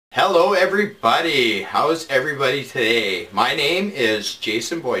Hello everybody! How's everybody today? My name is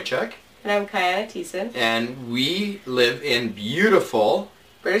Jason Boychuk. And I'm Kayana Thiessen. And we live in beautiful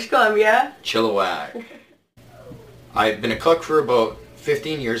British Columbia. Chilliwack. I've been a cook for about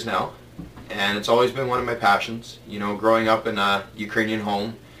 15 years now, and it's always been one of my passions. You know, growing up in a Ukrainian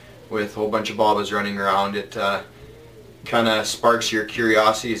home with a whole bunch of Balazs running around, it kind of sparks your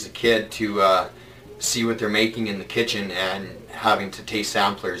curiosity as a kid to see what they're making in the kitchen and having to taste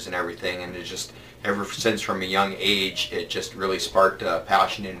samplers and everything, and it just, ever since from a young age, it just really sparked a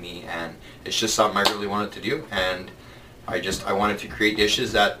passion in me, and it's just something I really wanted to do, and I wanted to create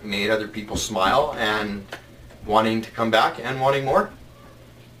dishes that made other people smile and wanting to come back and wanting more.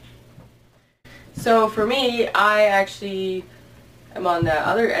 So for me, I actually am on the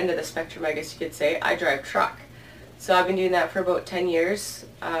other end of the spectrum, I guess you could say. I drive truck. So I've been doing that for about 10 years.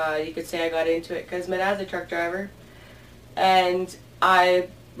 You could say I got into it because my dad's a truck driver. And I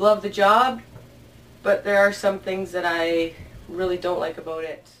love the job, but there are some things that I really don't like about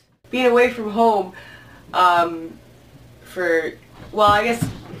it. Being away from home well, I guess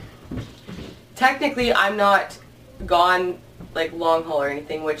technically I'm not gone like long haul or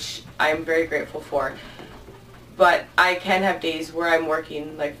anything, which I'm very grateful for. But I can have days where I'm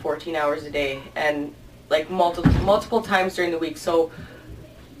working like 14 hours a day and like multiple times during the week. So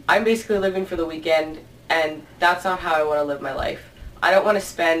I'm basically living for the weekend, and that's not how I want to live my life. I don't want to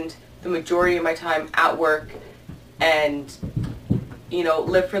spend the majority of my time at work and, you know,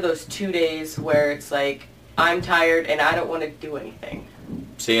 live for those 2 days where it's like I'm tired and I don't want to do anything.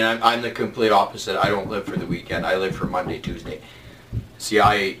 See, and I'm the complete opposite. I don't live for the weekend. I live for Monday, Tuesday. See,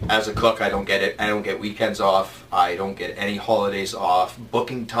 as a cook, I don't get it. I don't get weekends off. I don't get any holidays off.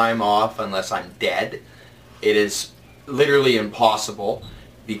 Booking time off unless I'm dead. It is literally impossible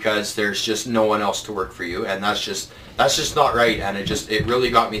because there's just no one else to work for you, and that's just not right. And it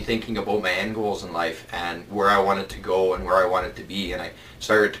really got me thinking about my end goals in life and where I wanted to go and where I wanted to be, and I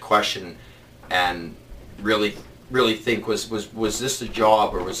started to question and really think, was this the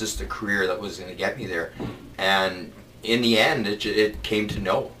job or was this the career that was going to get me there? And in the end, it came to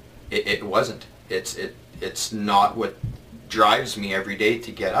no, it wasn't. It's not what drives me every day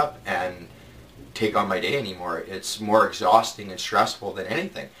to get up and take on my day anymore. It's more exhausting and stressful than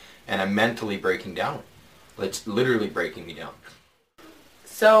anything, and I'm mentally breaking down. It's literally breaking me down.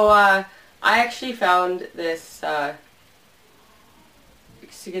 So I actually found this,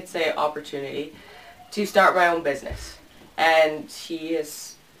 you could say, opportunity to start my own business, and he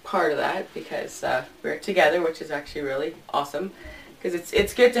is part of that because we're together, which is actually really awesome, because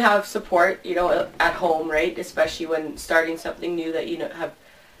it's good to have support, you know, at home, right? Especially when starting something new that you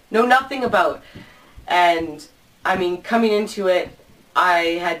know nothing about. And I mean, coming into it,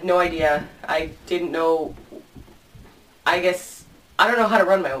 I had no idea. I didn't know, I guess I don't know how to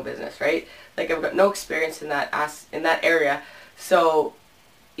run my own business, right? Like, I've got no experience in that area. So,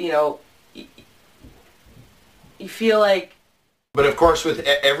 you know, you feel like... But of course, with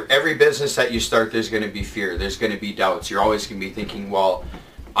every business that you start, there's going to be fear. There's going to be doubts. You're always going to be thinking, well,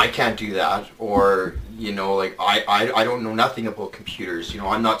 I can't do that, or, you know, like, I don't know nothing about computers. You know,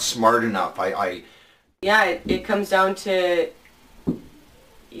 I'm not smart enough. Yeah, it comes down to,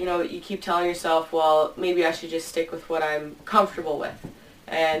 you know, you keep telling yourself, well, maybe I should just stick with what I'm comfortable with.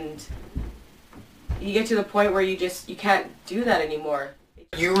 And you get to the point where you can't do that anymore.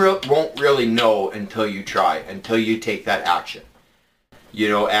 You won't really know until you try, until you take that action. You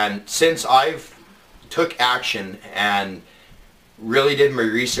know, and since I've took action and really did my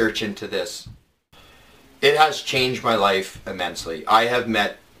research into this, it has changed my life immensely. I have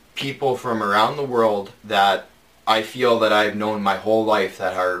met people from around the world that I feel that I've known my whole life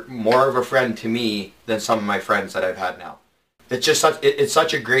that are more of a friend to me than some of my friends that I've had now. It's just it's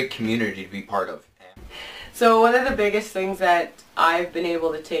such a great community to be part of. So one of the biggest things that I've been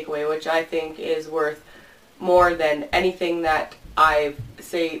able to take away, which I think is worth more than anything that I've,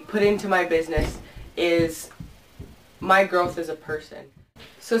 say, put into my business, is my growth as a person.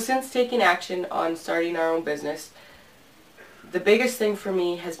 So since taking action on starting our own business, the biggest thing for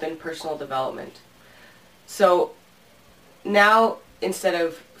me has been personal development. So now, instead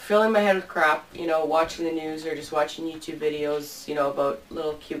of filling my head with crap, you know, watching the news or just watching YouTube videos, you know, about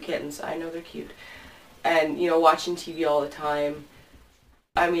little cute kittens, I know they're cute, and, you know, watching TV all the time,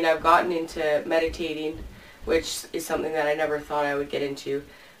 I mean, I've gotten into meditating, which is something that I never thought I would get into.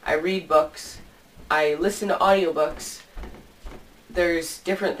 I read books, I listen to audiobooks. There's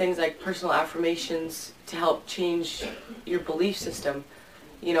different things like personal affirmations to help change your belief system.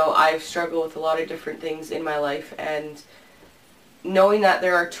 You know, I've struggled with a lot of different things in my life, and knowing that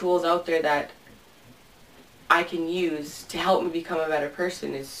there are tools out there that I can use to help me become a better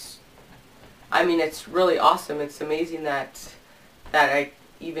person is, I mean, it's really awesome. It's amazing that I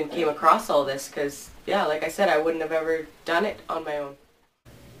even came across all this, because, yeah, like I said, I wouldn't have ever done it on my own.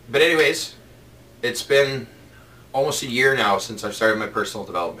 But anyways, it's been almost a year now since I've started my personal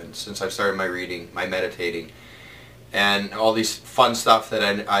development, since I've started my reading, my meditating, and all these fun stuff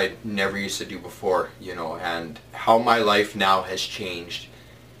that I never used to do before, you know, and how my life now has changed.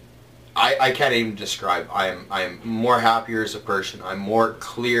 I can't even describe. I'm more happier as a person. I'm more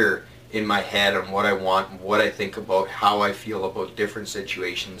clear in my head on what I want, what I think about, how I feel about different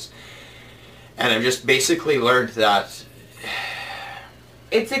situations. And I've just basically learned that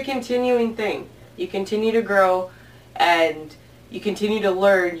it's a continuing thing. You continue to grow, and you continue to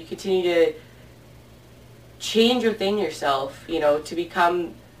learn, you continue to change within yourself, you know, to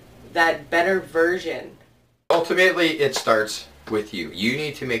become that better version. Ultimately, it starts with you. You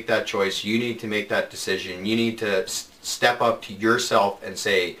need to make that choice. You need to make that decision. You need to step up to yourself and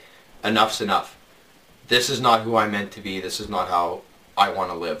say, enough's enough. This is not who I'm meant to be. This is not how I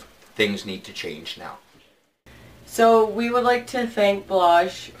want to live. Things need to change now. So we would like to thank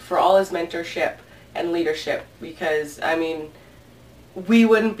Balazs for all his mentorship and leadership, because, I mean, we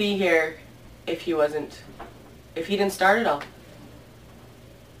wouldn't be here if he didn't start it all.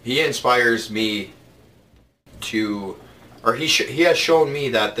 He inspires me to, or he has shown me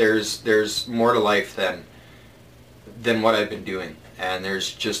that there's more to life than what I've been doing, and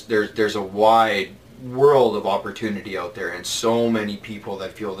there's a wide world of opportunity out there, and so many people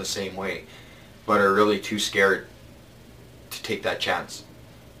that feel the same way, but are really too scared to take that chance.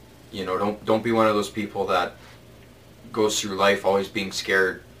 You know, don't be one of those people that goes through life always being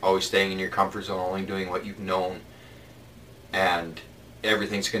scared, always staying in your comfort zone, only doing what you've known, and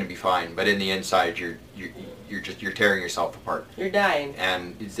everything's going to be fine. But in the inside, you're tearing yourself apart. You're dying.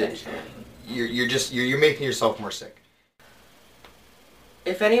 And you're making yourself more sick.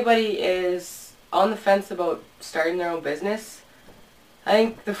 If anybody is on the fence about starting their own business, I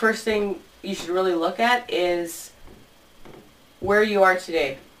think the first thing you should really look at is where you are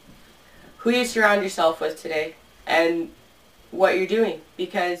today, who you surround yourself with today, and what you're doing.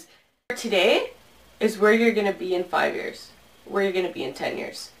 Because today is where you're going to be in 5 years, where you're going to be in 10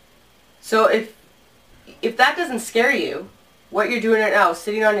 years. So if that doesn't scare you, what you're doing right now,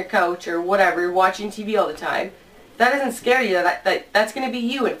 sitting on your couch or whatever, watching TV all the time, if that doesn't scare you, that's going to be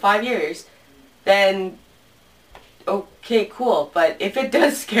you in 5 years, then okay, cool. But if it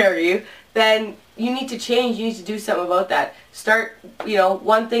does scare you, then you need to change. You need to do something about that. Start, you know,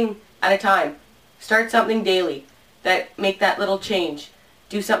 one thing at a time. Start something daily. Make that little change.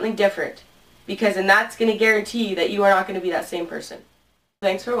 Do something different. Because then that's going to guarantee you that you are not going to be that same person.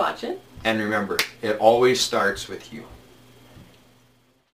 Thanks for watching. And remember, it always starts with you.